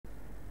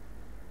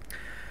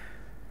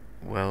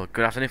Well,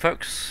 good afternoon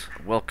folks,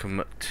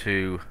 welcome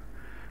to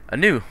a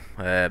new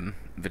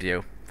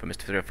video from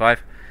Mr.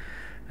 305.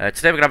 Today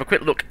we're going to have a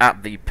quick look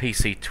at the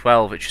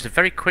PC-12, which is a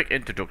very quick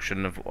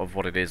introduction of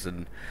what it is,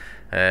 and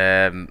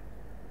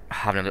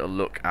having a little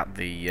look at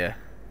the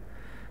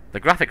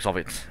graphics of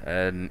it,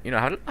 and you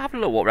know, have a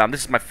little walk around.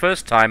 This is my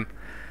first time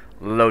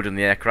loading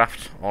the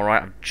aircraft.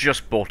 Alright, I've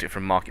just bought it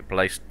from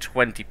Marketplace,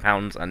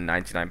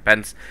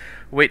 £20.99,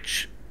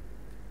 which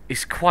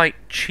is quite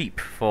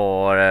cheap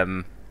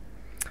for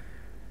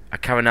a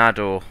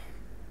Carenado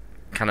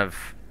kind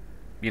of,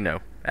 you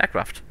know,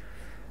 aircraft.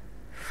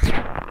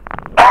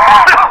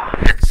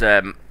 It's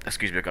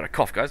excuse me, I've got a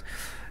cough, guys.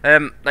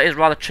 That is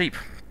rather cheap.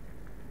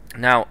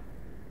 Now,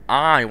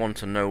 I want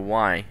to know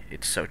why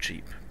it's so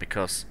cheap,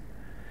 because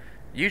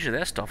usually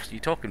their stuff, you're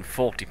talking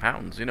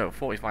 £40, you know,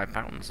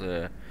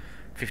 £45,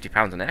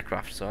 £50 an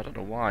aircraft. So I don't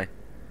know why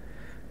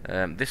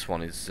this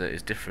one is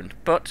different.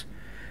 But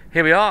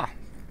here we are.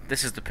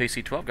 This is the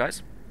PC-12,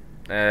 guys.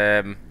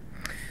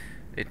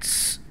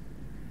 It's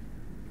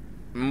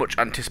much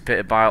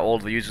anticipated by all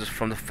the users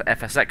from the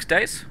FSX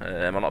days.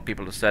 A lot of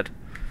people have said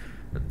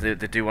that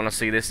they do want to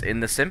see this in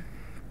the sim,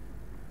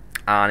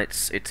 and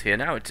it's here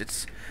now.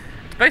 It's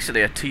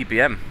basically a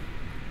TBM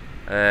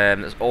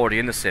that's already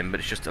in the sim, but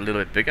it's just a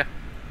little bit bigger.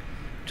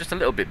 Just a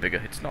little bit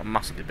bigger. It's not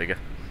massively bigger.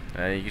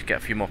 You just get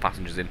a few more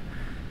passengers in,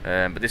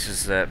 but this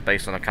is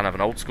based on a kind of an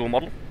old school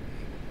model.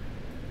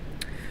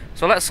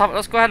 So let's go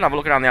ahead and have a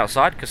look around the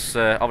outside, because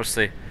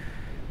obviously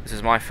this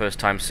is my first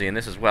time seeing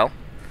this as well.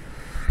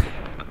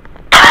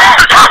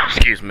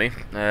 Excuse me.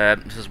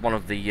 This is one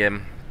of the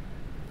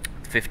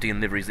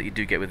 15 liveries that you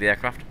do get with the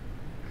aircraft.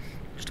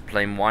 Just a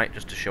plain white,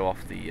 just to show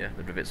off the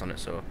rivets on it.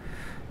 So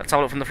let's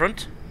have a look from the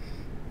front.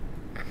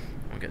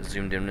 We'll get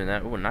zoomed in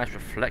there. Oh, a nice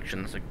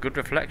reflection. It's a good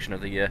reflection of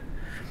the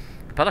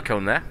propeller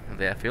cone there, of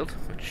the airfield,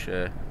 which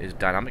is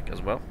dynamic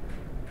as well,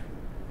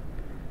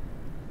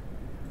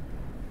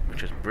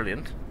 which is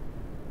brilliant.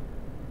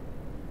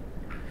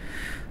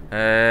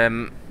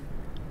 Let's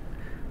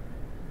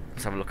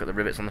have a look at the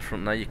rivets on the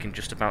front there. You can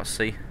just about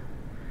see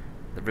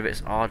the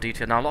rivets are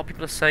detailed. Now, a lot of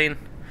people are saying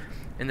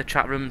in the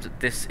chat rooms that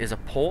this is a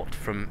port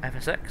from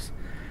FSX.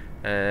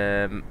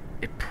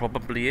 It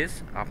probably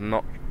is. I'm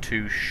not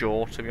too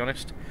sure, to be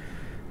honest.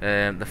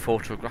 The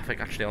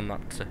photographic actually on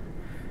that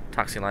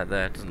taxi light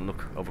there doesn't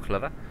look over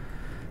clever.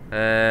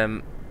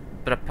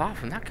 But apart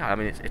from that, guy, I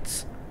mean,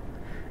 it's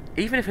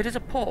even if it is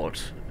a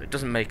port, it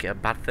doesn't make it a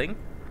bad thing,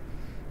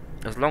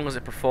 as long as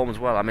it performs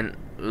well. I mean,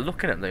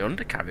 looking at the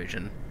undercarriage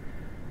and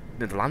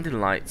the landing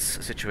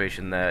lights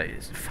situation there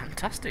is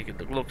fantastic.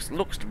 It looks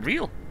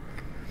real.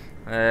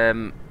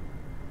 Yeah,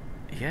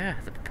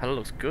 the propeller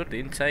looks good. The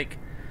intake,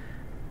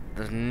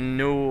 there's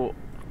no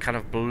kind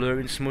of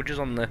blurring smudges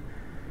on the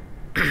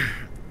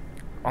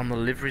on the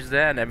liveries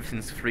there, and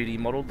everything's 3D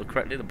modelled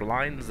correctly. The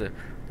blinds, the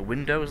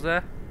windows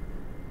there.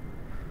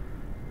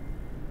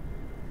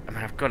 I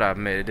mean, I've got to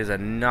admit, it is a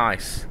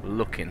nice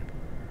looking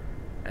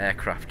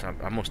aircraft.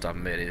 I must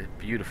admit, it's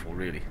beautiful,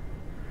 really.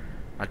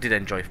 I did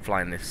enjoy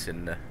flying this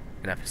in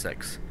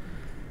FSX,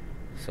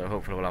 so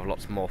hopefully we'll have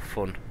lots more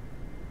fun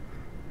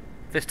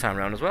this time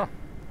around as well.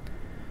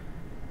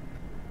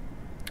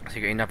 So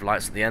you got your nav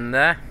lights at the end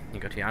there,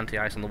 you got your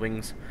anti-ice on the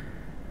wings,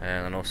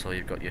 and then also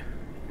you've got your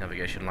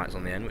navigation lights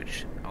on the end,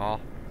 which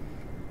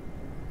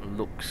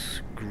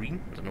looks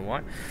green. I don't know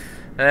why.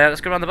 Let's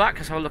go around the back.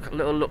 Let's have a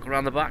little look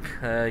around the back.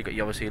 You got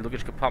your obviously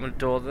luggage compartment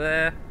door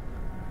there,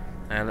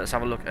 and let's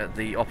have a look at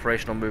the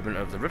operational movement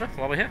of the rudder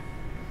while we're here.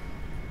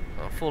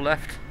 Full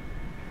left,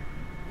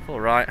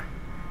 full right.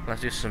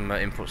 Let's do some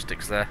input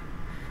sticks there.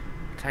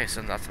 I'll tell you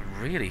something, that's a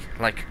really,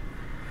 like,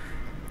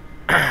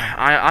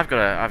 I've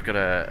got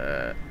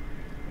a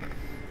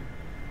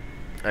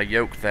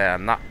yoke there,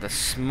 and that the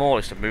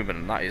smallest of movement,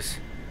 and that is,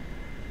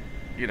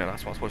 you know,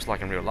 that's what it's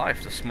like in real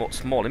life. The small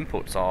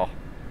inputs are,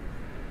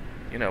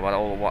 you know,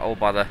 all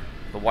by the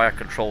wire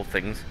controlled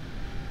things.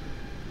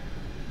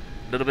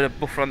 A little bit of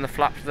buffer on the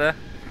flaps there,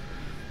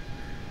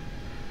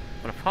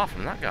 but apart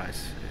from that,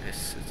 guys,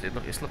 it's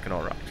looking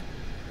alright.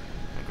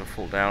 I'll go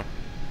full down.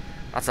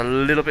 That's a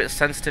little bit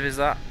sensitive, is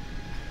that?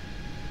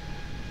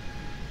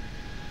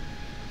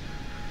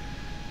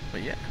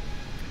 But yeah,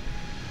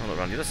 I'll look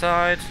around the other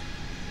side.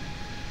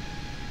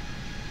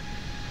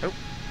 Oh,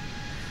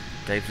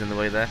 Dave's in the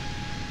way there.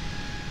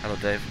 Hello,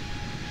 Dave.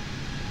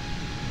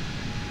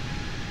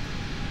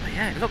 But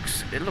yeah, it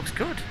looks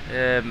good.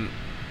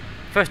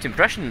 First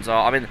impressions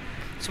are, I mean,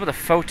 some of the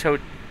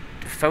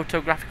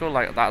photographical,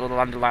 like that little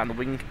landing light on the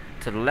wing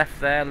to the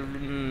left there,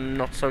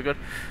 not so good.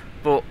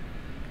 But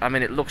I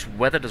mean, it looks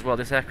weathered as well.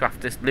 This aircraft,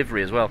 this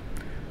livery as well,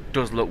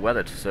 does look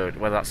weathered. So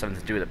whether that's something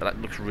to do with it, but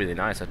that looks really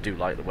nice. I do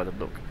like the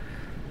weathered look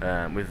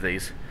with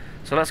these.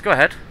 So let's go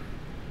ahead.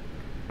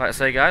 Like I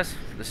say, guys,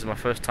 this is my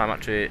first time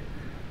actually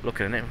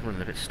looking at it. I'm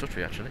running a bit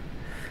stuttery actually.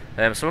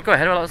 So we'll go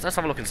ahead. Well, let's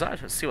have a look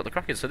inside. Let's see what the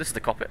crack is. So this is the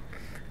cockpit,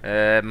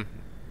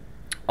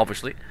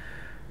 obviously.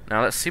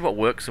 Now let's see what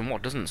works and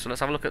what doesn't. So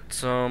let's have a look at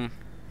some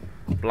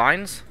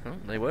blinds. Oh,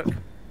 they work.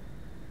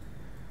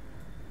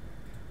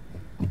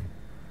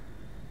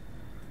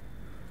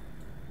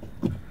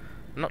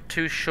 I'm not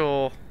too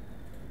sure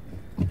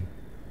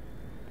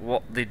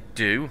what they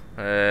do.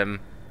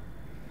 I'm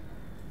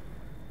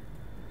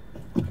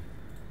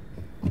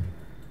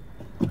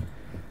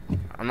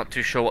not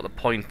too sure what the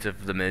point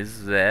of them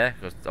is there,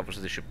 because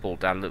obviously they should pull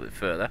down a little bit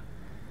further.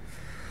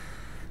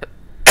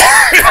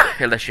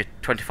 Unless you're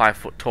 25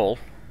 foot tall,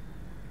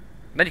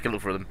 then you can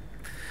look for them.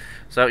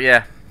 So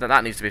yeah,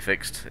 that needs to be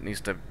fixed. It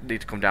needs to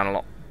come down a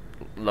lot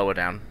lower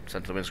down,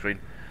 centre of the windscreen.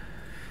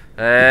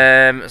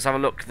 Let's have a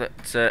look.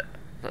 Let's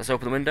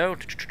open the window.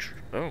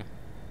 Oh,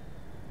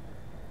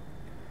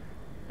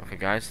 okay,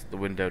 guys, the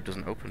window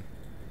doesn't open.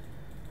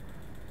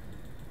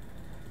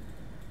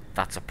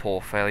 That's a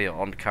poor failure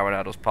on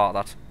Carenado's part,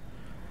 that.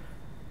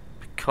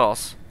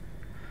 Because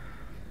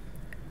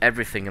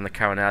everything in the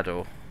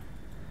Carenado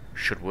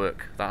should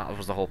work. That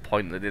was the whole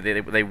point.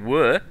 They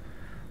were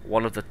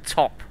one of the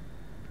top,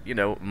 you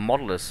know,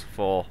 modelers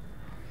for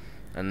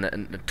and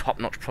the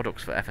top-notch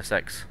products for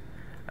FSX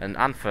and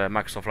for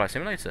Microsoft Flight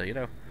Simulator. You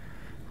know,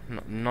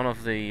 none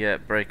of the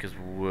breakers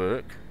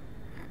work.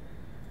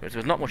 But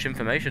there's not much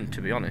information,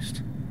 to be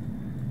honest,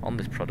 on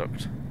this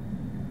product.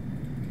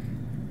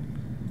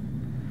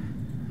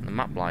 The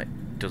map light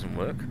doesn't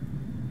work.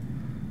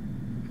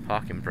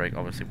 Parking brake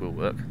obviously will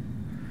work.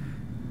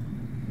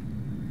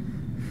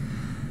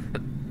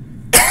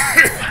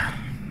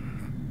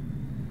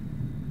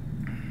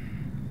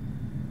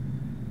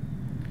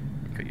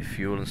 Got your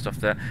fuel and stuff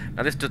there.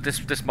 Now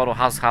this model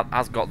has got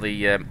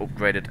the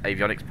upgraded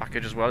avionics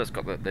package as well. It's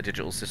got the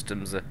digital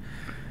systems,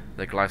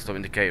 the glide stop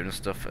indicator and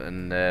stuff,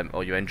 and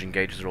all your engine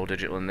gauges are all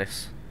digital in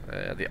this.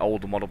 The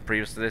older model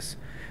previous to this,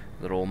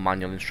 they're all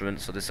manual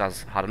instruments. So this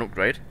has had an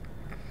upgrade.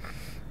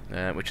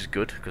 Which is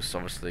good, because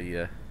obviously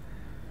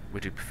we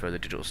do prefer the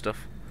digital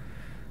stuff.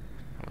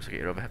 Obviously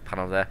get your overhead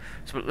panel there.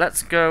 So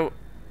let's go.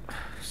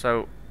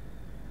 So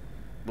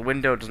the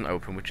window doesn't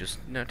open, which is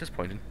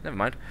disappointing. Never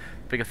mind.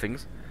 Bigger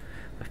things.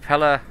 The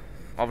propeller,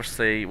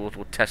 obviously we'll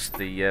test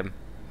the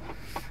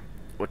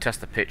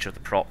pitch of the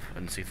prop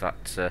and see if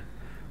that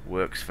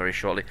works very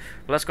shortly.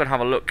 But let's go and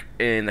have a look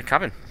in the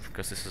cabin,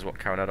 because this is what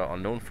Carenado are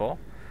known for.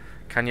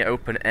 Can you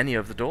open any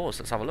of the doors?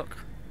 Let's have a look.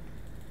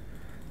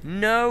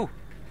 No.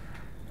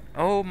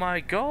 Oh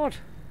my god!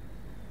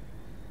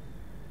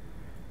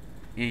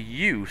 You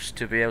used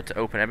to be able to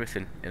open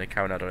everything in a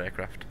Carenado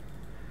aircraft.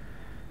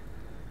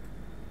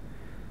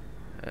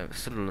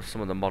 Some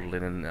of the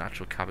modelling in the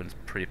actual cabin's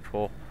pretty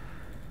poor.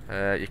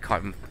 You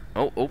can't even...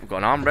 Oh, we've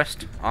got an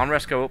armrest.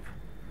 Armrest go up.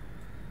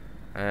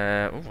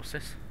 Oh, what's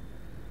this?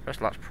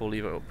 Press latch, pull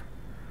lever up.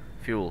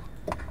 Fuel.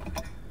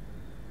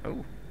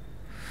 Oh.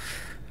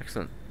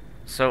 Excellent.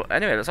 So,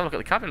 anyway, let's have a look at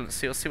the cabin. Let's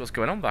see what's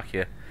going on back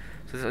here.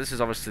 So this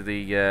is obviously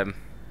the...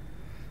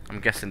 I'm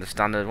guessing the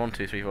standard 1,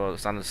 2, 3, 4, the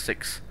standard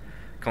 6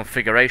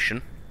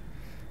 configuration.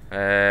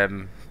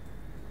 In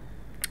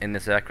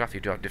this aircraft,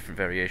 you do have different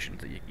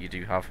variations that you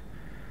do have.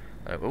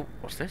 Oh,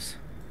 what's this?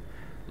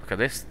 Look at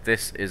this.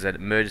 This is an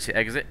emergency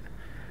exit,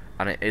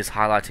 and it is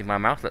highlighting my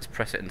mouth. Let's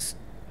press it and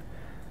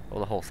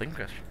the whole thing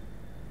goes.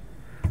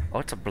 Oh,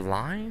 it's a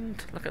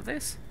blind. Look at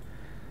this.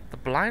 The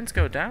blinds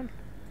go down.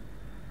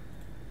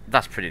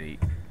 That's pretty neat.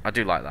 I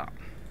do like that.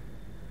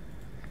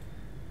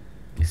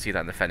 You see that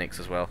in the Fenix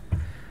as well,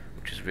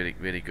 which is really,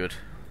 really good.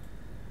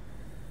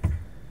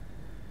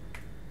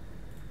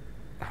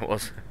 I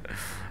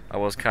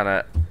was kind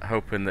of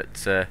hoping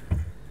that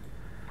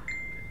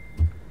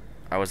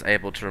I was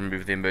able to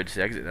remove the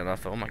emergency exit, and I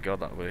thought, oh my god,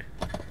 that would be...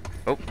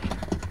 Oh,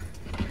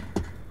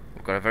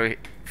 we've got a very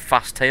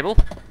fast table.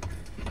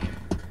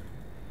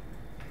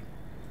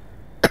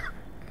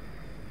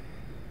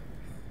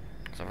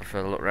 Let's have a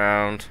further look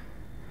round.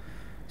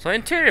 So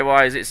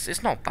interior-wise,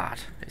 it's not bad.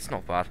 It's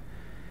not bad.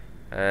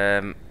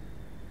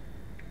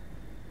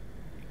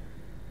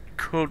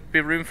 Could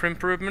be room for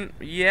improvement.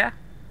 Yeah.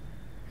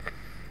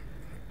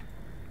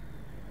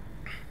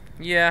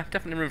 Yeah,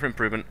 definitely room for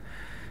improvement.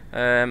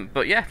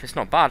 But yeah, it's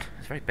not bad.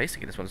 It's very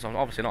basic in this one. It's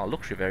obviously not a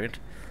luxury variant.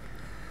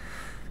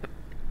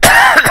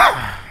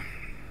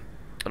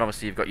 And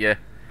obviously you've got your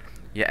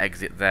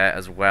exit there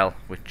as well,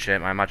 which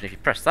I imagine if you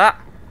press that,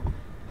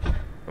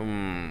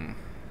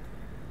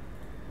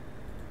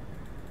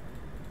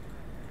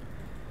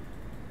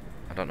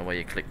 I don't know where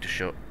you click to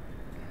shut.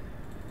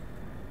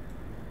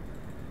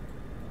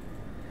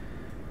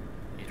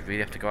 You'd really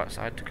have to go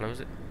outside to close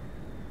it.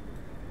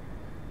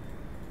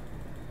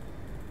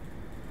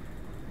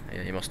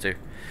 Yeah, you must do.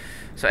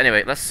 So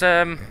anyway, let's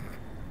go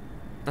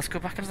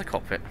back into the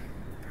cockpit,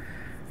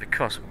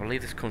 because I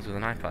believe this comes with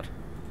an iPad.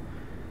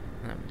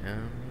 There we go.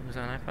 Is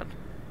that an iPad?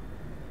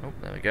 Oh,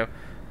 there we go.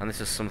 And this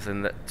is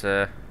something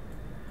that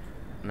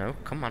no,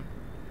 come on.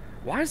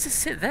 Why does this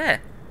sit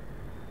there?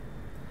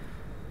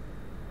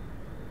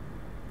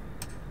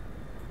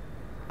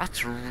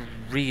 That's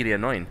really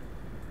annoying.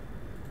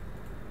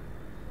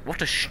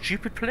 What a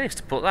stupid place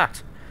to put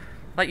that.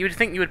 Like, you would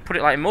think you would put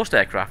it like in most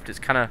aircraft. It's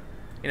kind of,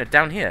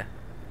 down here.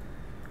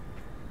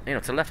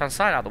 To the left-hand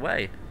side, out of the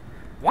way.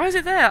 Why is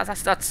it there?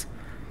 That's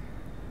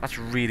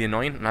really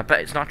annoying. And I bet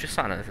it's not just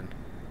sat on anything.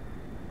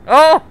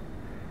 Oh!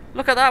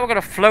 Look at that, we've got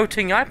a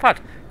floating iPad.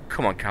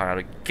 come on,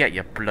 Carenado, get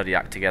your bloody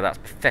act together. That's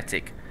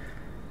pathetic.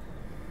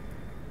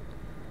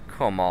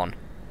 Come on.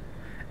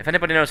 If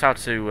anybody knows how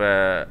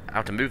to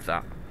move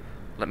that,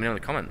 let me know in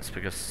the comments,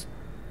 because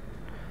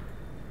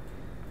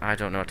I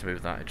don't know how to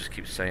move that. It just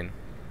keeps saying.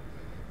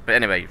 But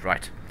anyway,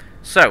 right.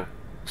 So,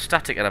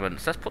 static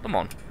elements. Let's put them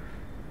on.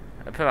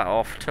 Put that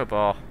off. Tow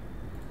bar.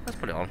 Let's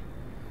put it on.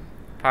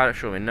 Pilot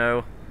show me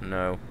no.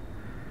 No.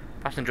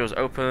 Passenger doors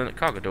open.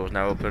 Cargo doors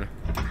now open.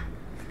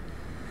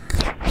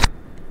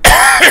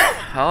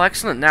 Oh,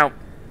 excellent. Now,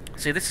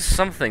 see, this is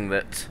something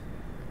that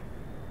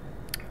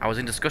I was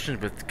in discussions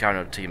with the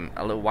Carenado team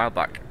a little while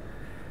back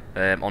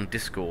on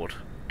Discord,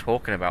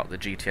 talking about the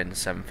GTN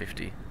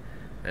 750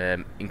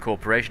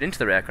 incorporation into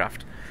their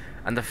aircraft,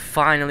 and they've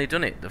finally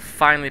done it. They've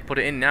finally put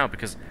it in now,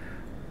 because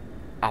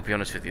I'll be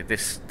honest with you,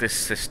 this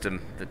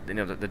system,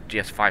 the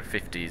GS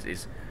 550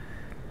 is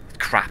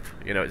crap.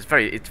 You know, it's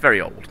very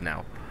old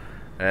now.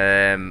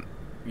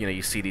 You know,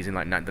 you see these in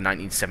like the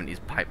 1970s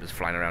Pipers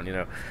flying around. You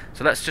know,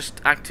 so let's just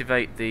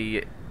activate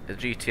the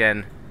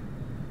GTN.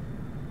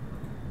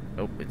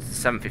 Oh, it's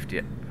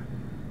 750.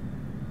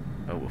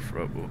 Oh, woof,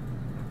 oh, oh.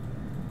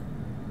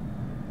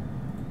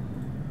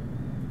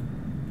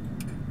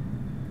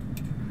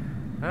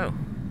 Oh.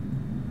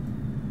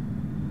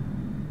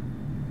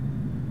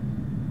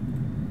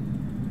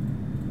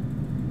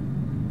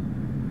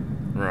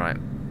 Right.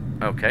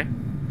 Okay.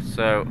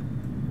 So.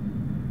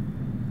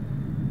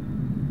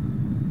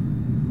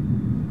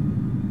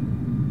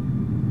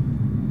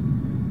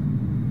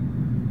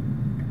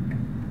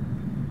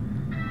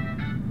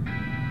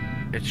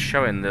 It's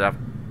showing that I've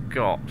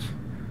got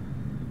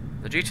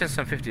the GTN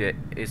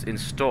 750 is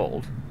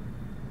installed.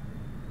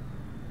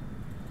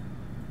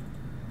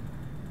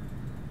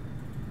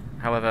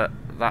 However,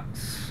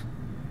 that's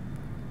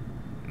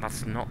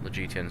not the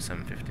GTN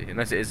 750,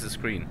 unless it is the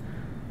screen.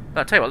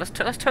 But I'll tell you what,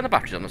 let's turn the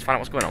batteries on. Let's find out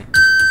what's going on.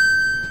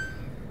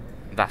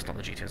 That's not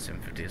the GTN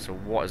 750. So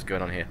what is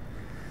going on here?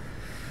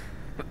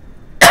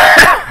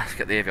 Let's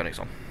get the avionics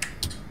on.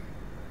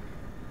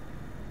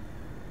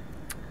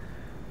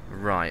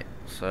 Right.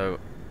 So.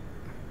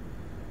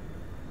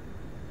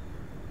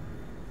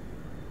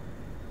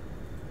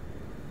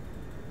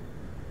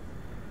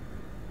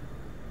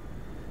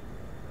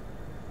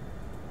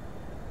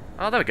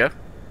 Oh, there we go.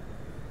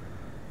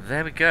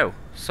 There we go.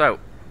 So,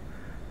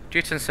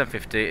 GTN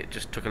 750, it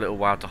just took a little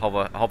while to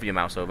hover your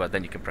mouse over,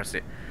 then you can press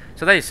it.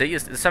 So there you see, the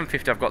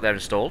 750 I've got there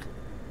installed.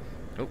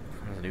 Oh,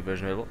 there's a new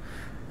version available,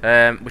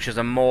 which is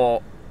a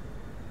more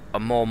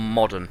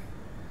modern,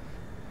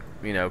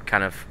 you know,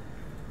 kind of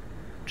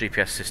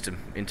GPS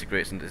system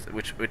integrates,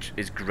 which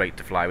is great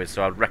to fly with.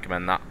 So I'd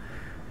recommend that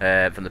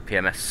from the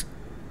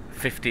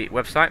PMS50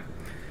 website.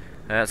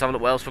 Let's have a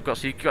look what else we've got.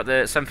 So you've got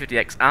the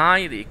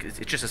 750XI, it's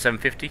just a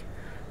 750,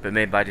 but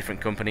made by a different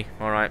company,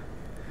 alright.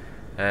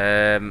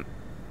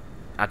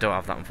 I don't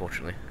have that,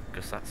 unfortunately,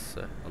 because that's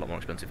a lot more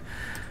expensive.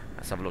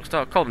 Let's have a look.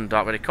 Start cold and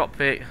dark ready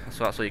cockpit,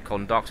 so that's all your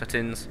cold and dark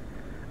settings,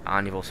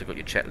 and you've also got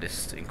your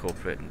checklist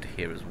incorporated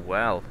here as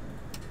well.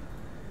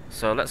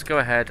 So let's go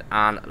ahead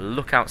and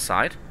look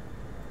outside,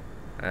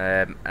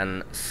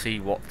 and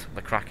see what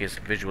the crack is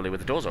visually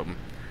with the doors open.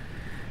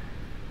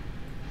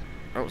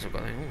 Oh, so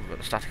we've got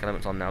the static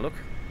elements on now, look.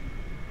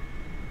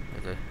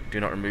 With the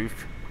do not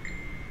remove.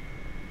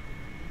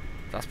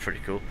 That's pretty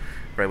cool.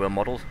 Very well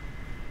modelled.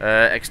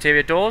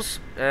 Exterior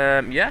doors,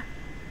 yeah.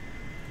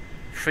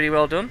 Pretty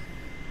well done.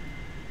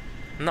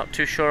 Not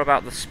too sure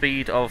about the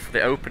speed of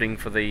the opening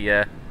for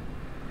the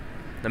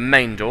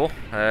main door.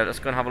 Let's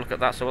go and have a look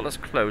at that. So let's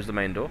close the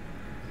main door.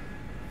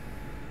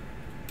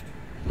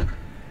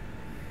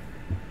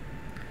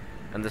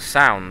 And the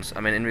sounds, I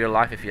mean, in real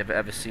life, if you've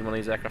ever seen one of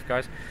these aircraft,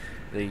 guys,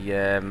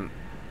 the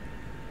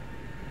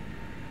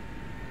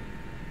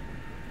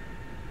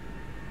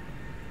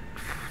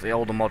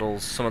older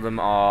models, some of them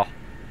are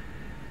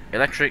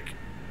electric,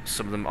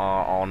 some of them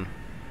are on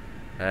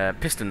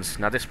pistons.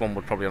 Now this one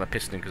would probably on a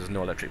piston because there's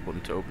no electric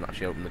button to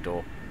actually open the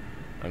door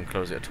and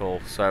close it at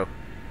all. So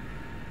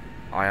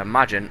I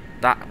imagine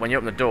that when you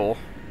open the door,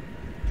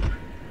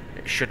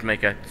 it should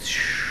make a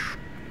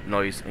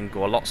noise and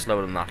go a lot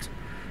slower than that.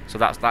 So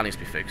that needs to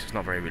be fixed. It's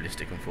not very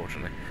realistic,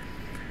 unfortunately.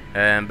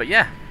 But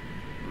yeah,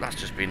 that's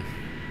just been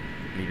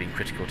me being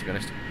critical, to be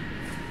honest.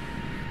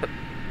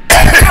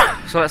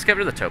 So let's get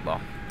rid of the tow bar,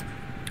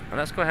 and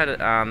let's go ahead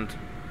and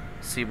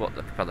see what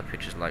the propeller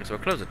pitch is like. So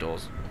we'll close the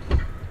doors.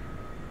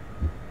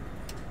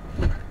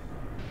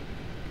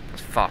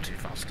 That's far too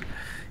fast.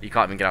 You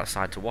can't even get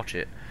outside to watch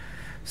it.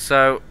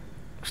 So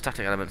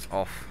static elements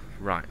off.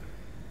 Right.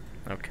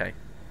 Okay.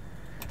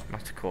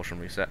 Master caution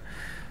reset.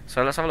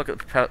 So let's have a look at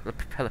the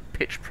propeller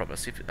pitch proper.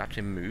 See if it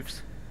actually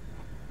moves.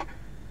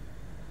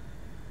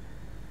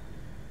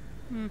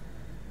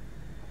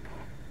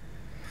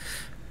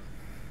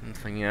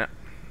 Nothing yet.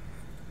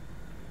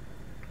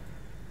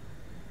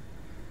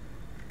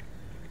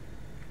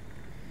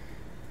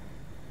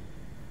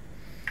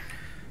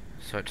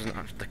 So it doesn't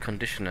actually, the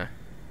conditioner.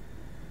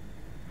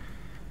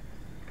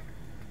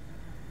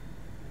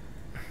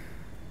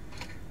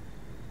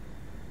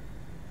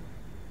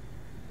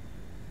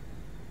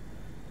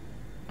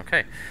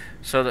 Okay,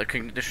 so the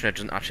conditioner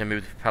doesn't actually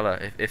move the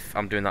propeller. If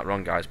I'm doing that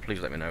wrong, guys, please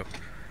let me know.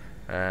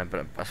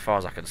 But as far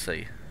as I can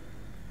see,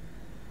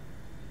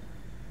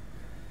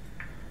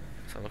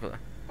 let's have a look at that.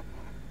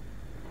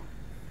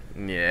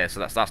 Yeah,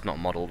 so that's not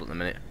modelled at the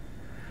minute,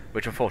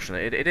 which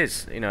unfortunately it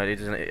is. You know, it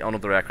is on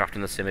other aircraft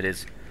in the sim. It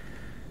is,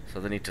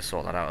 so they need to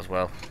sort that out as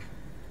well.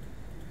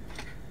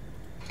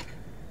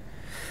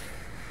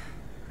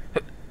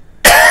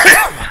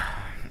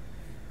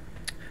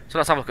 So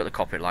let's have a look at the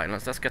cockpit lighting.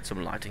 Let's get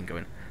some lighting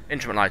going.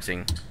 Instrument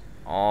lighting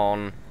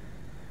on.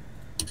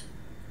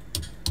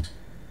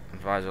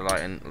 Visor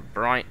lighting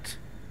bright.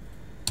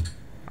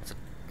 That's a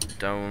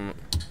dome.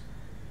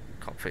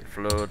 Cockpit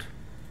flood.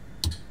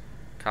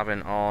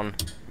 Cabin on.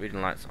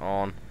 Reading lights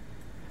on.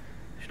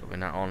 Should have been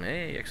that on.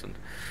 Hey, excellent.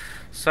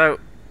 So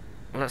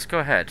let's go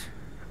ahead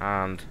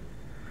and.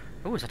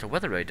 Oh, is that a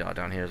weather radar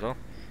down here as well?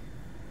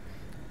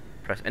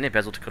 Press any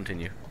bezel to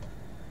continue.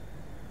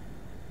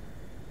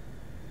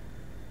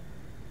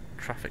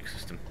 Traffic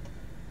system.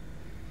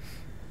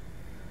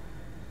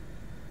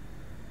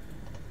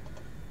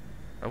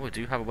 Oh, we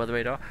do have a weather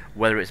radar.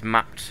 Whether it's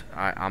mapped,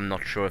 I'm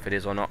not sure if it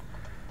is or not.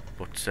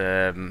 But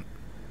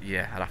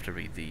yeah, I'll have to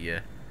read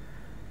the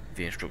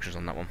instructions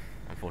on that one,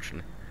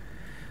 unfortunately.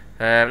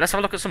 Let's have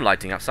a look at some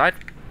lighting outside.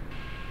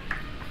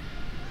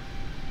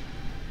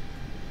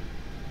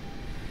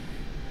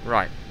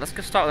 Right, let's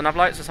get started with the nav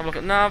lights. Let's have a look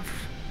at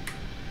nav.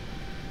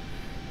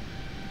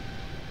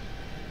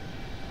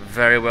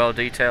 Very well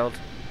detailed.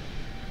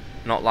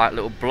 Not like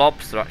little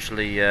blobs, they're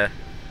actually oh.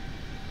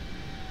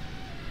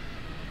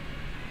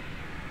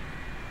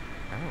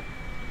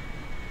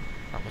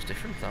 That was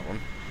different, that one.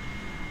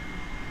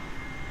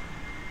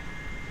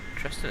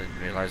 Interesting, I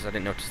didn't realise, I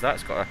didn't notice that.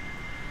 It's got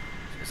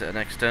a... Is it an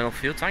external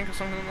fuel tank or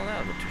something like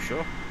that? I'm not too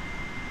sure.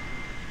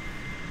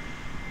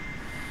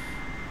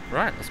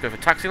 Right, let's go for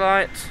taxi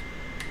light.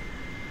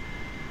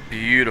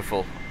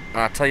 Beautiful.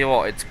 And I tell you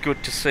what, it's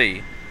good to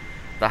see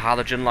the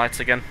halogen lights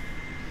again.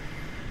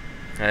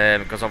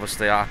 Because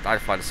obviously I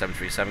fly the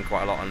 737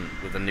 quite a lot and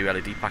with the new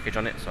LED package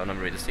on it, so I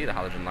never really see the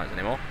halogen lights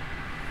anymore.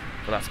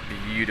 But that's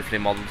beautifully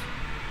modelled.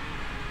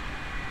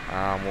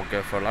 We'll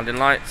go for landing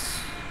lights.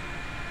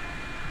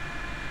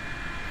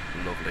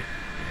 Lovely.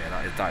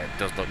 Yeah, that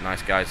does look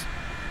nice, guys.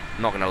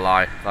 Not gonna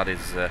lie, that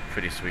is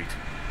pretty sweet.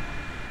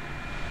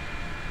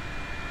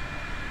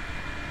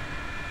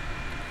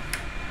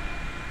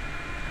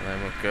 And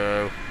then we'll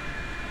go.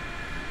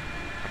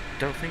 I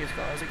don't think it's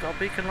got. Has it got a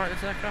beacon light,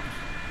 this aircraft?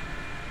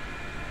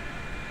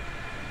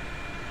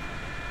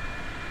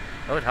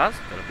 Oh, it has.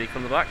 Got a beacon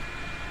on the back.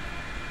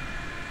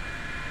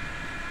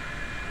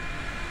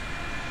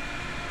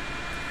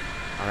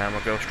 And then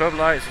we'll go strobe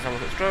lights. Let's have a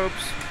look at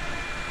strobes.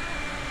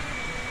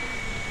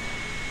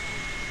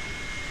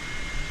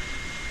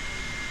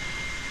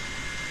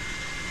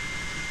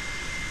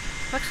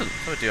 Excellent.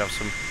 So we do have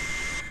some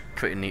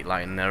pretty neat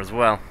lighting there as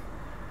well.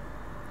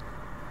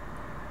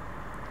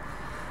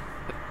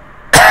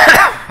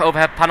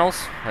 Overhead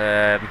panels.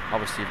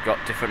 Obviously, you've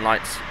got different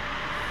lights.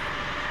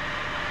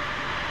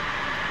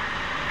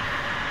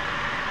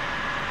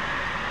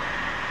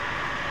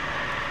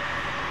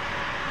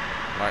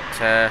 Light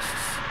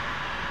tests,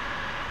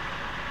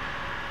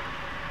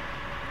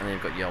 and then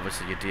you've got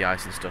obviously your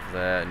de-icing stuff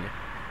there, and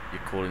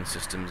your cooling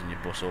systems and your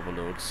bus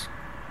overloads.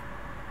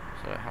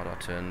 So how do I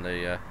turn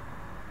the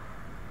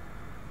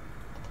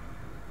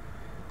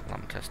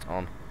lamp test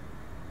on?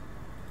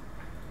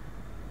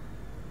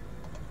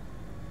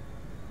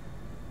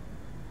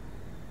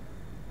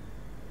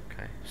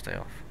 Okay, stay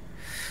off.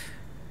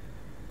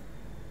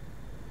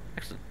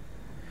 Excellent.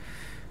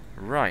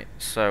 Right,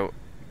 so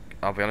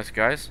I'll be honest,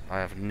 guys, I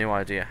have no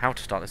idea how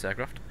to start this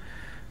aircraft.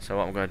 So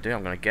what I'm going to do,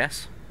 I'm going to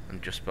guess, and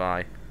just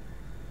by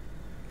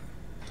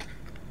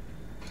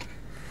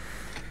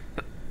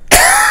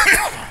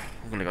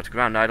I'm going to go to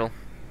ground idle.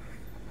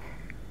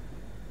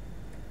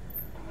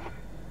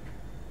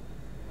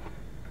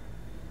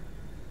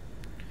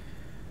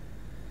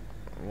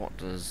 What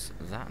does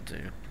that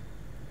do?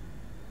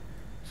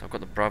 So I've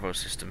got the Bravo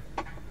system.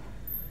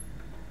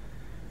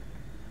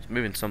 It's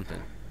moving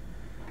something,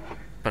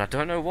 but I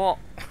don't know what.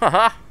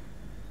 Haha.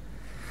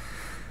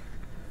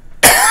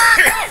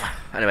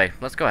 Anyway,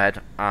 let's go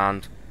ahead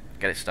and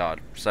get it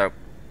started. So,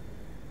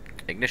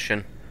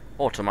 ignition,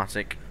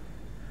 automatic.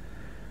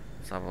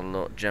 Let's have a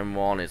look. Gen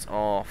 1 is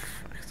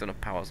off. External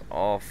power's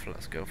off.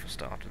 Let's go for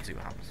start and see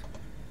what happens.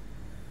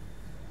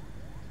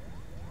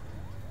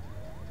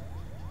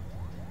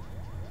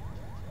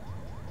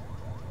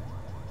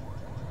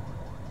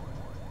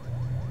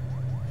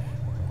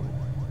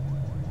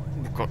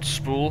 We've got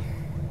spool.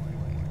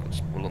 We've got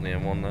spool on the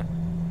M1 there.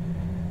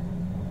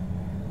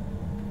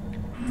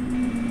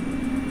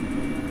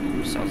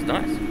 Sounds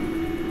nice.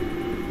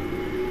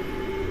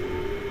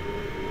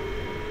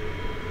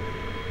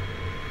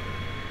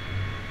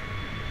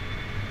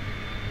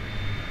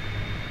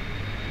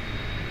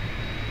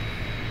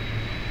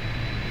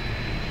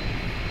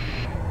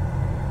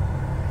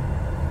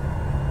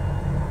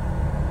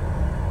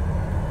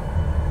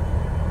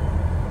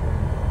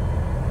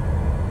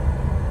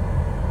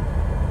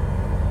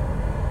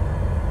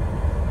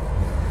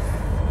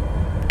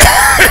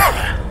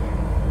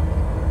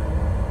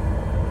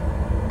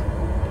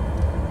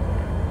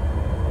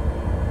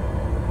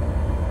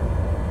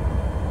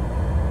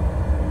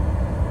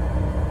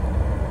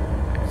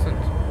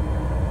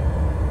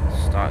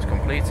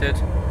 completed.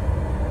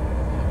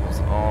 Bus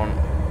on.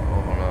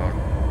 Overload.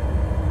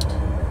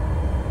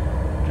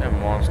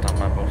 Gen 1,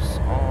 standby bus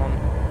on.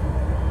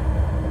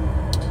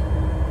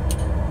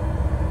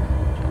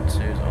 Gen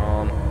 2's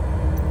on.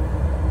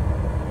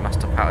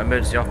 Master power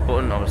emergency off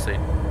button, obviously,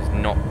 is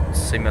not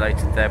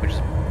simulated there, which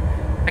is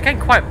again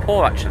quite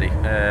poor actually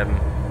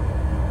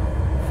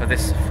for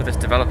this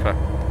developer.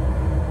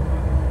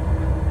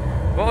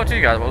 What we'll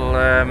do, guys,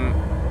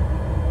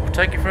 we'll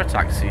take you for a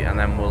taxi, and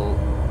then we'll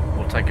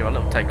take you a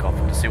little takeoff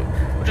and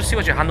we'll just see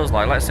what your handle's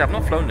like. Like I say, I've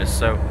not flown this,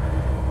 so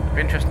it'd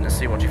be interesting to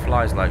see what your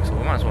fly's like. So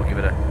we might as well give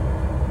it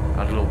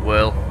a little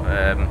whirl.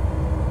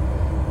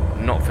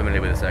 Not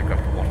familiar with this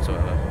aircraft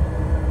whatsoever,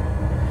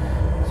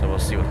 so we'll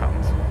see what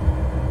happens.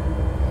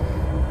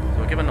 So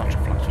we'll give a notch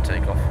of flaps for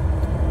takeoff.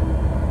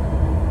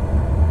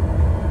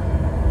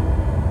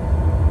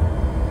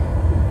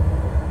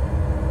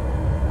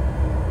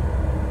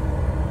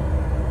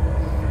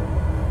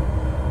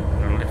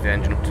 The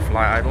engine up to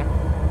flight idle.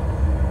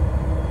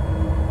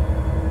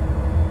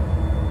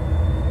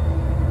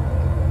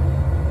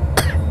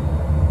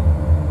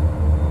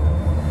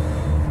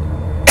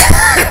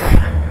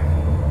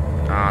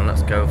 And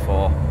let's go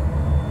for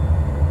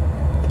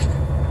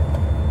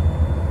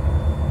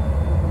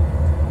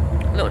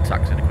a little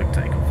taxi and a quick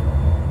takeoff.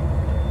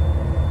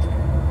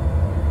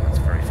 That's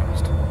very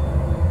fast.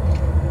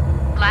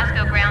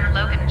 Glasgow ground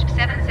Logan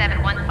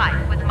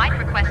 7715 with mic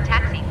request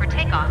taxi for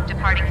takeoff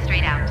departing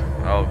straight out.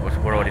 Oh,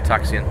 we're already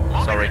taxiing.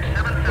 Sorry,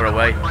 we're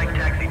away.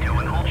 Taxi to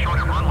and hold short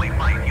of runway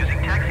 5 using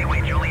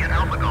taxiway Juliet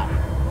Alpha Golf.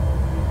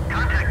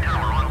 Contact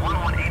tower on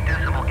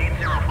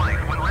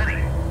 118.805 when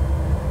ready.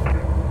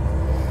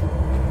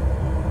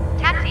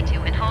 Taxi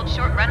to and hold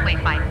short runway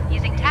 5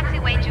 using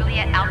taxiway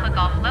Juliet Alpha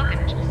Golf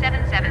Logan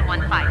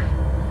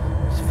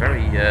 7715. It's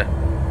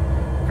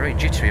very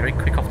jittery, very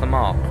quick off the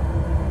mark.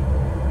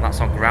 And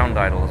that's on ground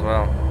idle as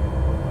well.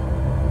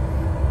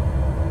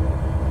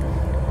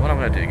 What I'm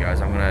going to do,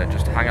 guys, I'm going to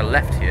just hang a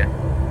left here,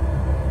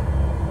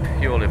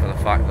 purely for the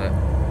fact that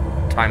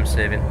time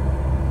saving,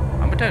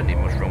 and we don't need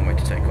much runway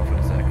to take off with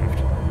this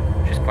aircraft,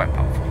 which is quite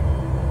powerful.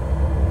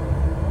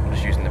 I'm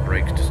just using the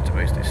brakes just to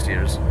basically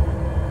steer us.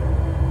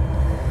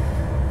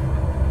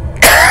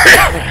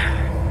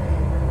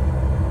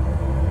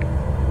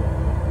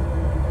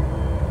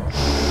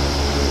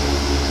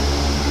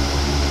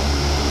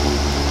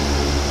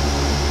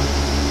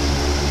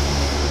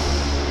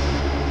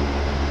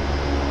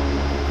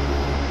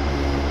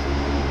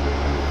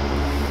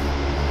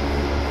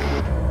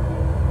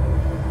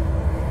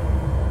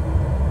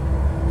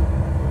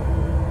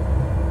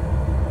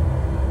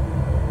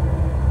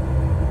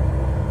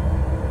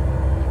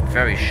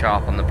 Very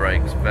sharp on the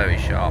brakes, very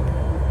sharp.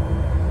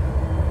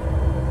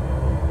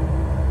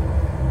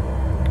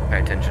 Pay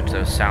attention to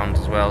those sounds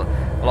as well.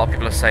 A lot of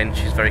people are saying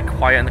she's very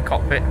quiet in the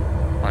cockpit.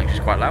 I think she's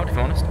quite loud, if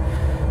I'm honest.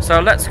 So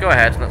let's go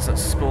ahead, let's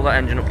spool that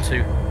engine up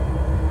to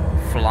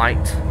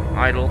flight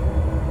idle.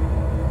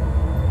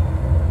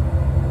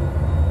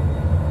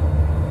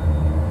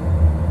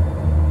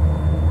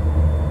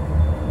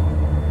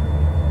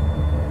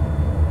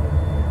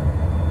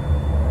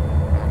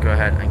 I'll go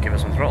ahead and give her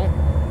some throttle.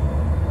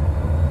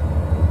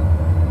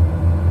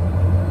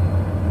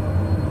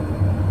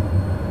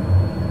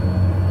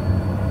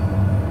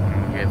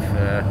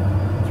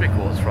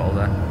 Three-quarters throttle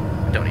there.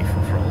 We don't need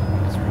full throttle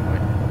on this runway.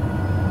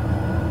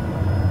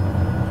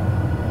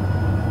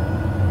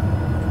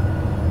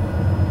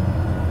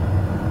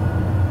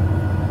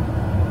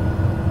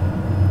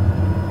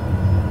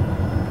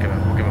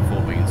 We'll give a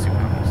full beat and see what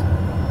happens.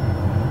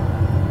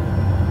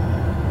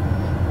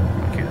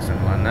 I'll keep the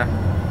center line there.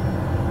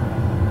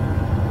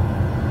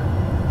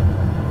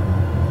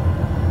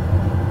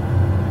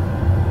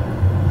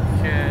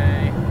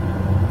 Okay.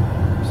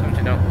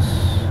 70 knots.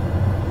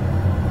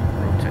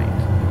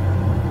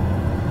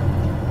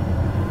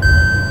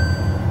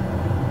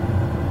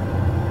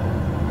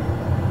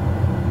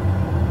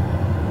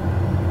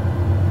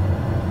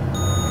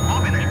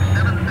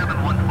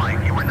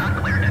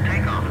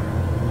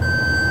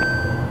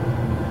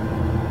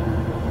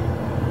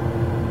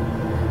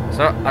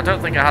 So I don't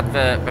think I had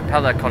the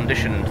propeller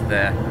conditioned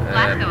there.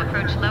 Glasgow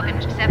approach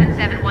Logan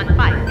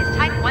 7715 is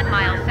type 1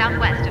 miles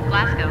southwest of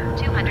Glasgow,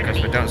 200 because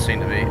feet. we don't seem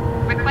to be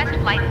Request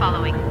flight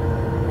following.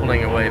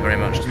 pulling away very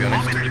much, to be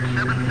honest.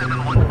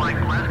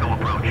 7715 Glasgow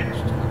approach.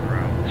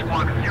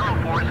 Squawk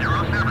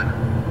 0407.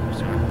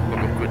 So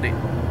we'll go quickly.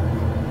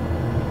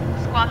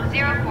 Squawk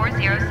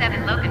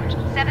 0407 Logan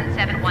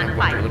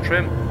 7715. With the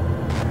trim.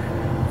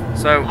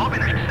 So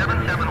Logan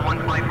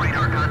 7715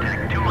 radar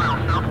contact 2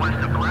 miles southwest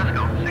of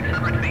Glasgow,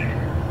 600 feet.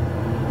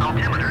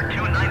 Altimeter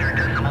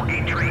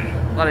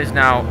 29.83. that is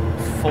now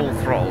full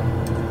throttle.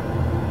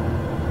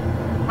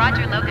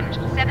 Roger Logan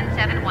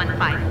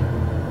 7715.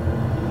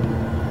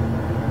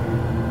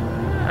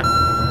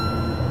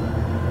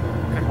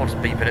 God, what's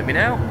beeping at me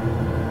now?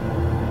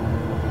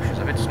 She's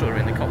a bit stuttery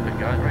in the cockpit,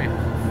 guys. Very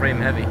frame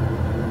heavy.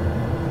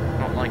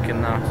 Not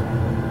liking that.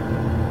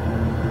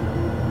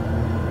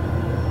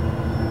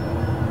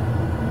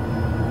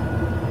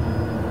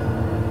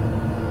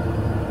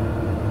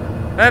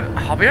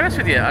 I'll be honest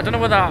with you, I don't know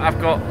whether I've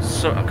got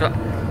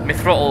my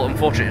throttle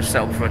unfortunately is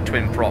set up for a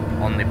twin prop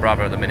on the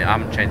Bravo at the minute. I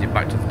haven't changed it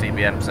back to the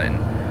DBM setting,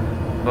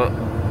 but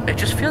it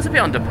just feels a bit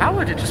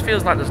underpowered. It just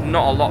feels like there's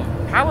not a lot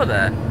of power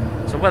there.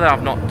 So whether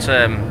I've not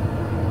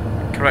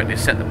correctly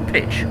set the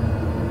pitch,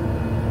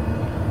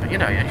 but you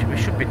know, we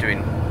should be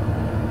pulling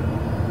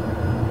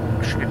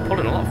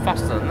a lot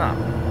faster than that.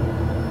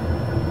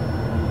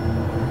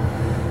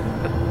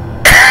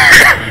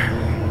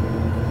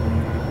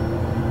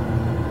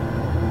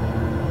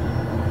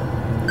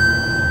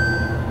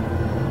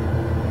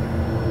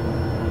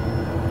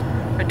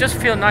 It does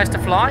feel nice to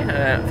fly.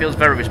 It feels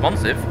very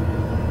responsive,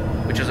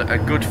 which is a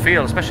good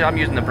feel, especially I'm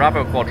using the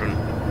Bravo quadrant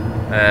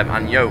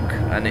and yoke,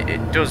 and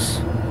it does,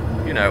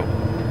 you know,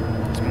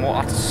 it's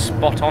more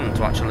spot on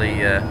to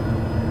actually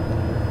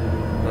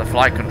the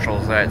flight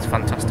controls there. It's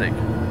fantastic.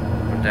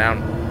 Up and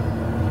down.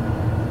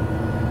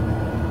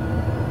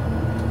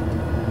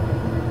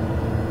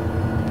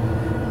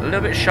 A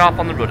little bit sharp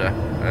on the rudder,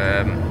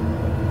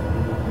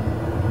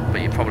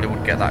 but you probably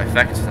would get that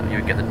effect. You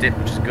would get the dip,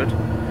 which is good.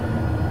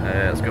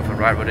 Let's go for the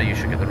right rudder. You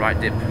should get the right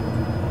dip.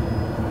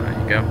 There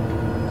you go.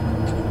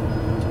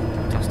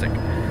 Fantastic.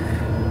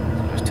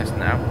 So just test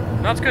now.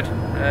 No, that's good.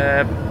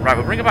 Right,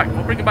 we'll bring it back.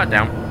 We'll bring it back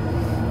down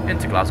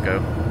into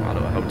Glasgow, out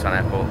of Hometown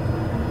Airport,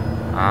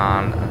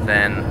 and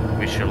then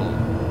we shall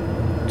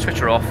switch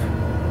her off,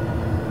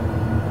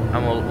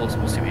 and we'll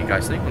see what you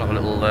guys think. We'll have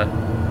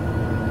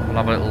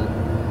a little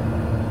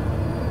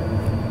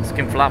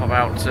skim flap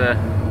about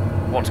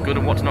what's good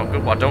and what's not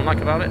good, what I don't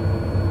like about it.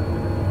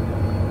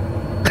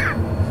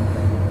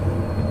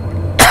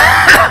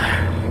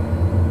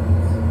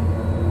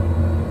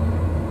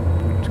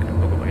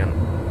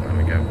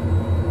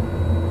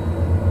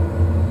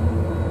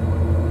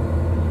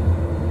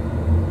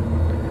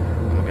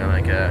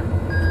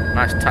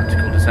 Nice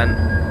tactical descent.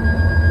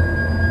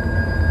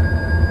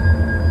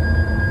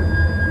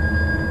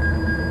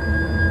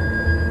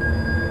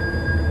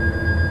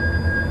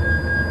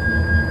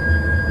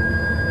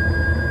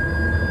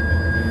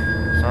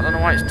 So I don't know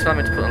why it's telling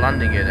me to put the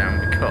landing gear down,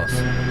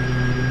 because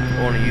I've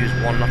only used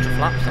one notch of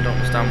flaps. I don't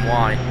understand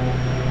why.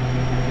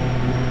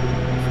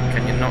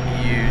 Can you not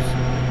use...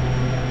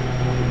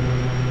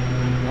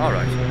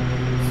 Alright,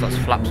 so that's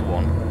flaps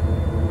 1.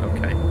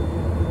 Okay.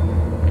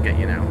 I get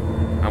you now.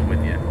 I'm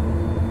with you.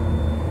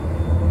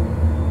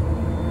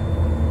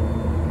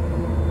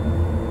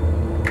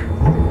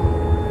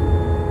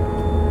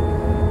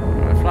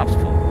 Flaps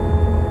full.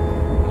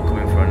 We'll come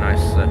in for a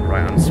nice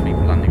right-hand sweep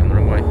landing on the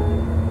runway.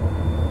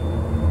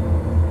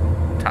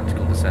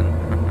 Tactical descent.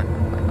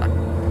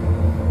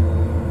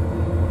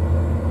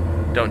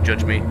 Don't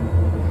judge me.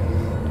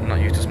 I'm not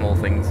used to small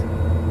things.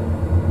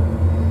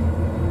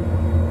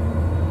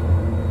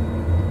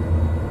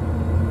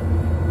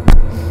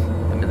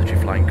 The military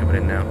flying coming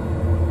in now.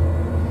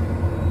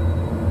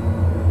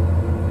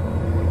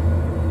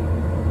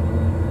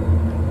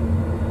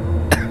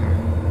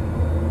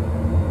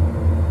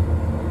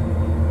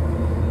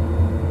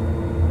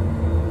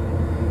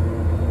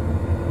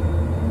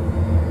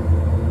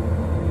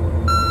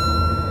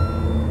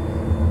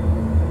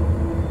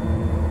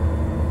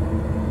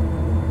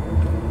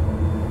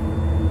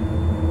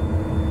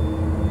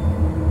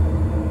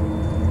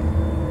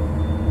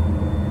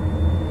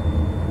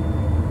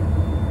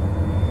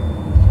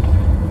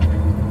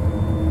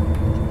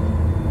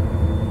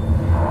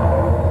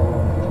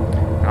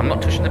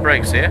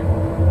 Brakes here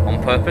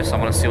on purpose. I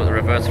want to see what the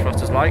reverse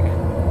thrust is like.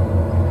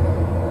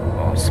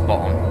 Oh,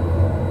 spot on.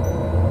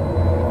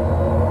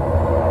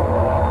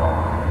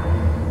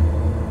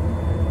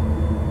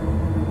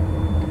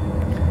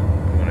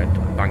 I'm going to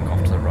bank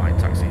off to the right,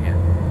 taxi here.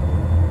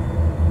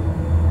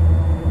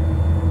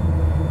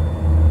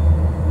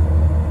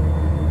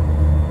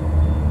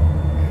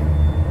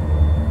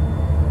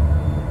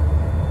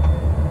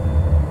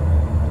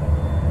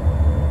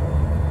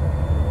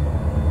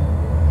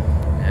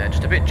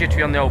 Just a bit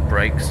jittery on the old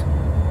brakes. I'm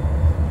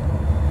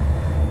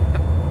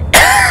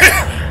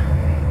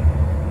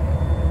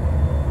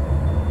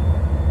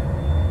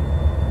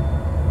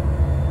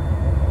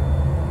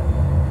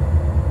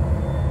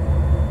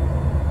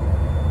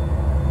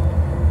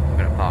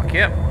going to park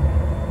here.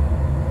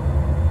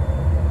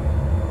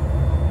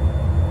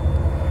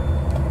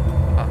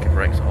 Parking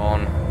brakes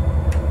on.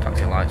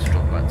 Taxi lights,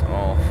 strobe lights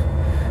off.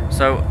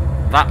 So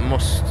that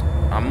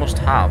I must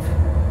have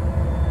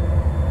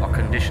a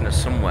conditioner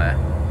somewhere.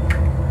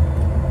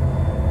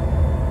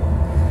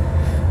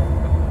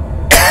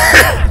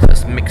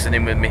 Mixing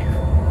in with me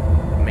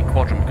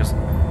quadrant, because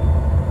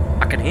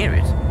I can hear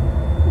it.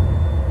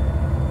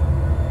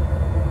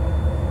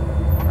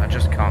 I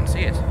just can't see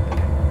it.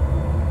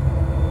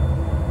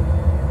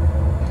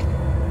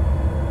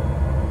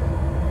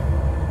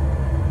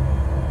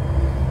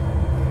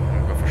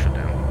 I'll go for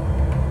shutdown.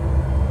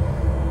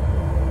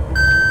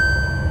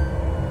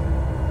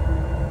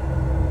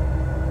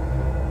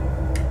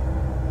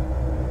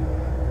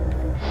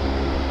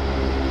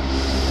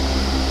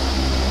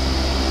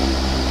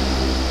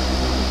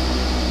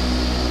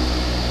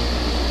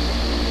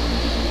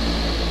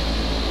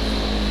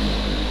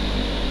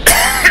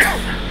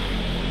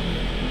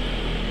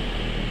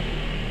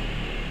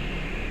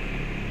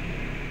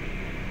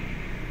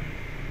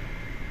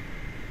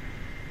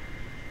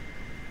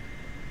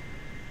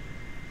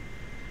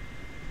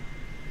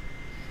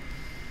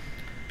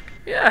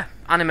 Yeah,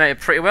 animated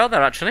pretty well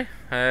there actually.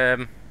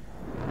 Like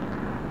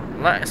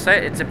I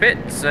say, it's a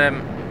bit.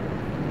 Somebody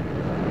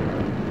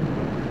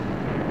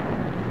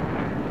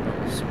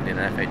in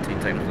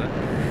F-18 taking us there.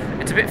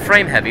 It's a bit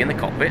frame heavy in the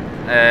cockpit.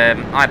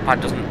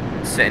 iPad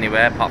doesn't sit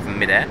anywhere apart from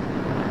mid-air.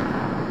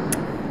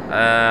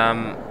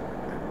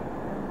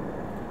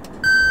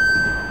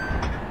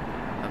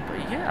 But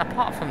yeah,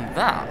 apart from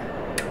that.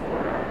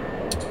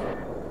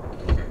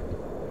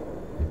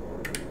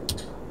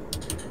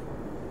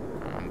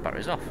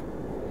 Batteries off.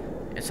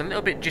 It's a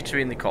little bit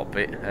jittery in the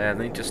cockpit. They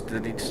need to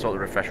sort the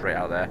refresh rate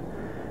out there.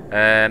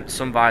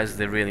 Some visors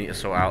they really need to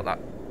sort out. That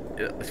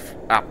it's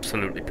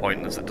absolutely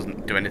pointless. It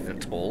doesn't do anything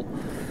at all.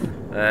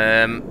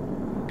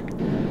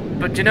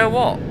 But do you know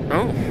what?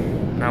 Oh,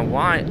 now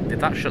why did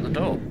that shut the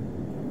door?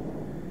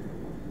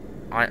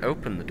 I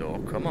opened the door.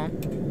 Come on.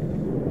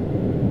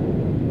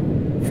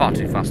 Far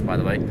too fast, by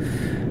the way.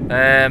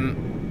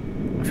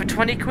 For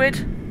 20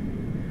 quid?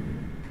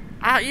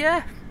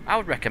 Yeah. I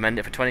would recommend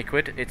it for 20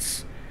 quid.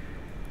 It's,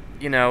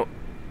 you know,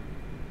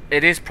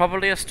 it is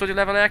probably a study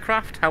level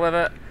aircraft.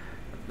 However,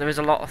 there is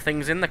a lot of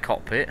things in the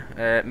cockpit.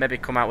 Maybe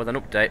come out with an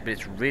update, but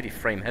it's really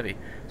frame heavy.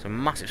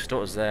 Some massive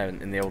stutters there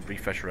in the old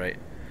refresh rate.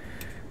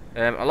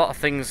 A lot of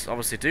things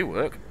obviously do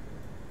work,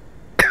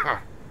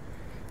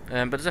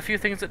 but there's a few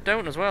things that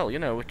don't as well. You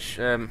know, which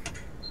for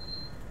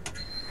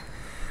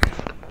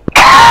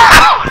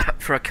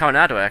a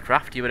Carenado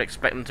aircraft, you would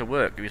expect them to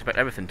work. You expect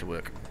everything to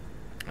work.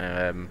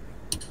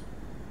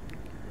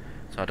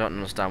 So I don't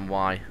understand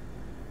why,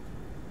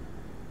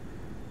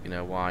 you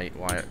know, why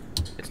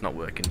it's not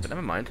working, but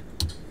never mind.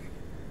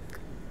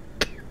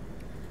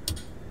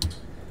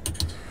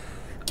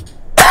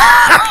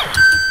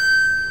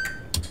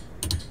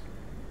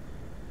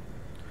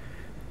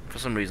 For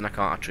some reason I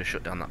can't actually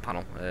shut down that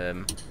panel.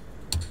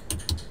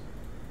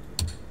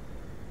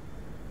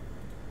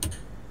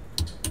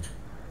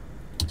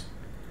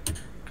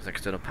 Because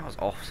external power's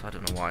off, so I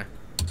don't know why.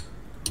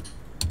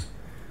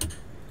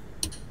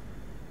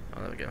 Oh,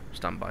 there we go.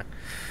 Standby.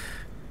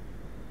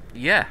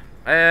 Yeah.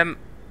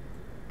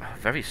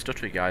 Very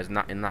stuttery, guys.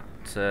 In that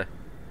the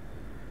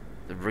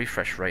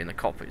refresh rate in the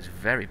cockpit is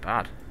very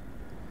bad.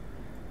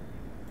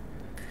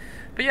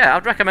 But yeah,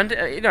 I'd recommend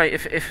it. You know,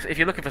 if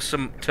you're looking for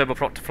some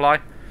turboprop to fly,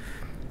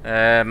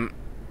 yeah,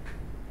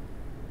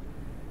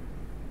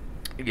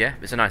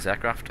 it's a nice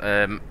aircraft.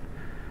 I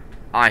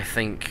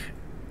think,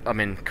 I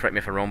mean, correct me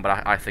if I'm wrong,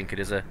 but I think it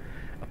is a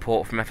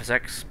port from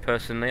FSX.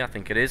 Personally, I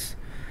think it is.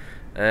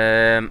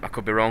 I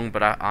could be wrong,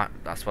 but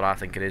that's what I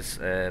think it is,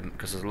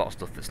 because there's a lot of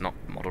stuff that's not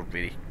modelled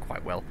really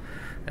quite well,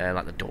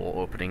 like the door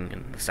opening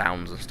and the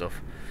sounds and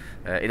stuff.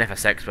 In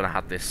FSX, when I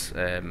had this,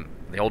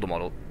 the older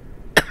model,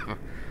 the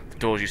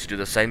doors used to do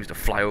the same, used to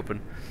fly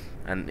open,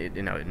 and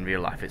you know, in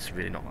real life it's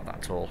really not like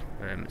that at all.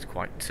 It's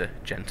quite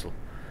gentle.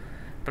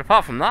 But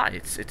apart from that,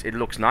 it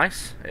looks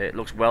nice. It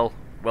looks well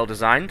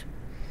designed,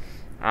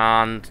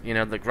 and you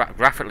know,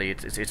 graphically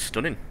it's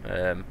stunning.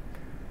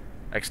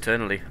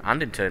 Externally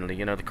and internally,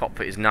 you know, the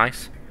cockpit is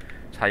nice.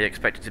 It's how you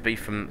expect it to be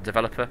from the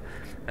developer.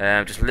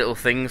 Just little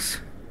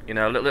things, you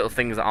know, little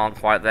things that aren't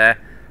quite there,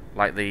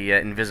 like the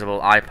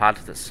invisible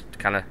iPad that's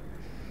kind of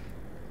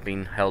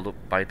been held up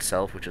by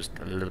itself, which is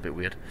a little bit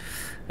weird.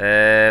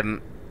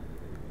 And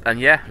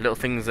yeah, little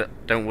things that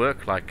don't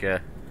work, like you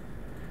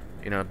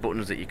know,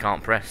 buttons that you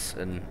can't press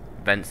and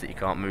vents that you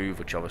can't move,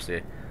 which obviously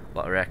a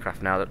lot of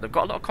aircraft now they've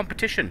got a lot of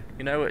competition.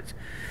 You know,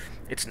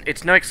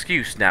 it's no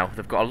excuse now.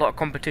 They've got a lot of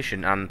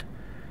competition, and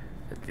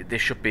they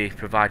should be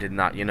providing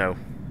that, you know.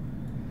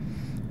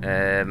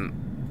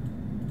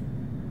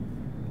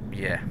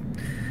 Yeah.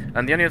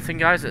 And the only other thing,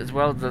 guys, as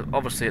well,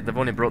 obviously they've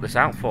only brought this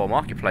out for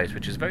Marketplace,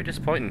 which is very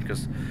disappointing,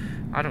 because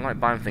I don't like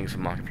buying things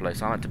from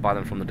Marketplace. I like to buy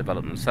them from the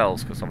developer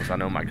themselves, because obviously I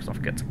know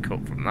Microsoft gets a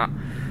cut from that.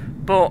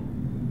 But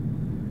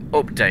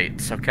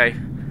updates, okay?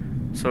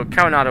 So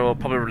Carenado will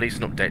probably release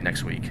an update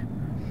next week.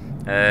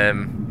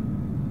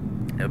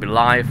 It'll be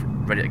live,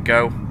 ready to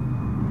go,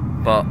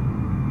 but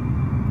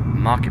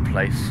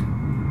Marketplace,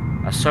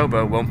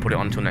 Asobo won't put it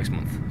on until next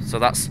month. So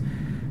that's,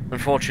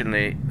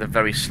 unfortunately, they're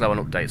very slow on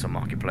updates on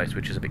Marketplace,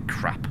 which is a bit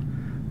crap,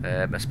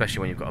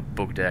 especially when you've got a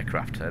bugged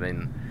aircraft. I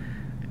mean,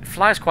 it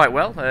flies quite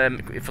well,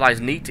 it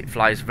flies neat, it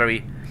flies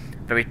very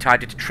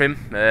tidy to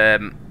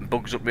trim,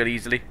 bugs up really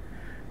easily,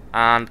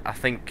 and I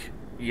think,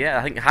 yeah,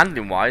 I think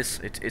handling wise,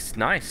 it's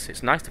nice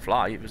to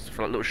fly. It was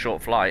for a little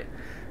short flight,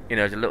 you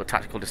know, there's a little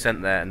tactical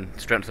descent there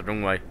and straight onto the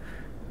runway,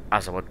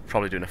 as I would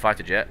probably do in a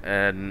fighter jet,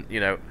 and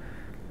you know,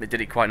 they did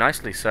it quite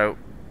nicely. So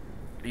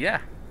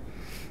yeah,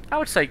 I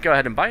would say go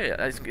ahead and buy it.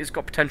 It's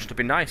got potential to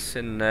be nice,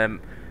 and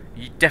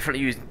you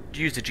definitely use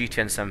the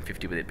GTN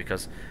 750 with it,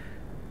 because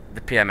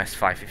the PMS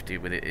 550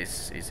 with it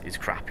is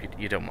crap.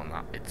 You don't want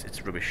that.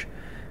 It's rubbish.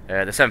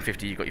 The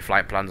 750, you've got your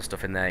flight plans and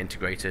stuff in there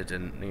integrated,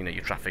 and you know,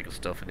 your traffic and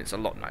stuff, and it's a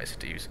lot nicer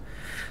to use.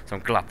 So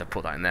I'm glad they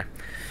put that in there.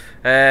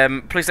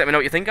 Please let me know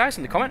what you think, guys,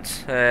 in the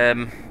comments.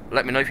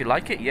 Let me know if you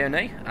like it, yeah or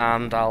nay,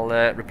 and I'll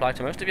reply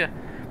to most of you.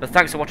 But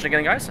thanks for watching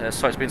again, guys.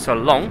 Sorry it's been so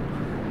long,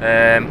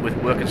 with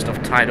work and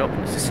stuff tied up.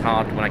 It's just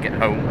hard when I get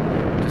home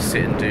to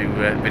sit and do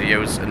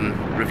videos and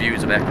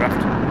reviews of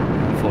aircraft.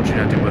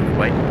 Unfortunately, I do work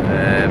away.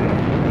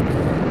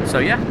 So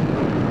yeah,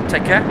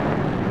 take care,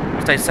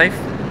 stay safe,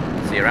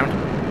 see you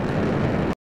around.